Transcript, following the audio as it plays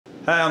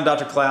Hi, I'm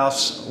Dr.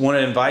 Klaus. I want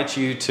to invite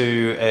you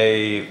to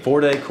a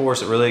 4-day course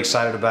that we're really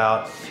excited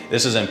about.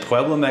 This is in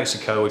Puebla,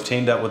 Mexico. We've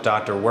teamed up with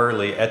Dr.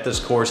 Wehrle. At this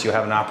course, you'll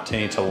have an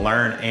opportunity to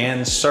learn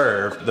and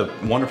serve the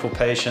wonderful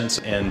patients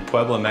in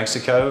Puebla,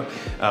 Mexico.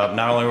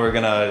 Not only are we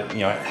going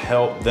to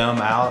help them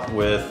out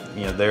with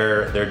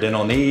their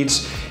dental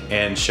needs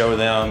and show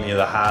them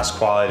the highest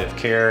quality of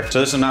care. So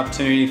this is an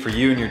opportunity for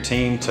you and your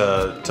team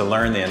to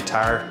learn the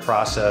entire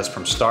process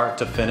from start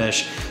to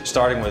finish,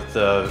 starting with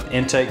the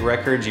intake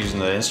records using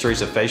the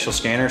InstaRisa facial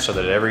scanner so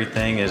that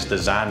everything is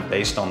designed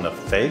based on the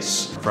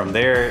face. From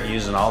there,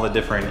 using all the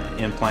different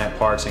implant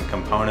parts and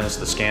components,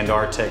 the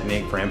Scandar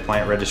technique for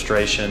implant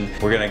registration.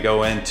 We're gonna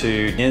go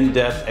into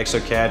in-depth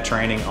exocad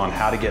training on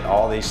how to get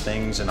all these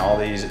things and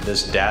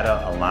this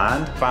data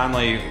aligned.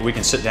 Finally, we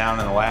can sit down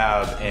in the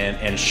lab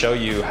and show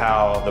you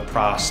how the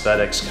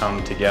prosthetics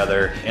come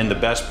together. And the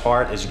best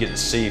part is you get to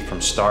see from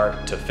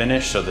start to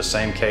finish. So the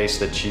same case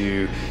that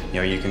you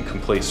can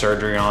complete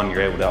surgery on,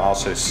 you're able to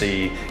also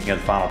see the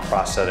final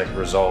prosthetic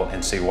result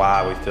and see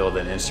why we feel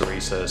that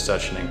InstaRisa is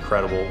such an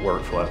incredible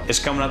workflow. It's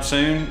coming up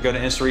soon. Go to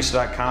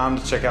InstaRisa.com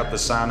to check out the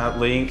sign up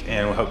link,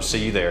 and we hope to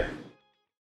see you there.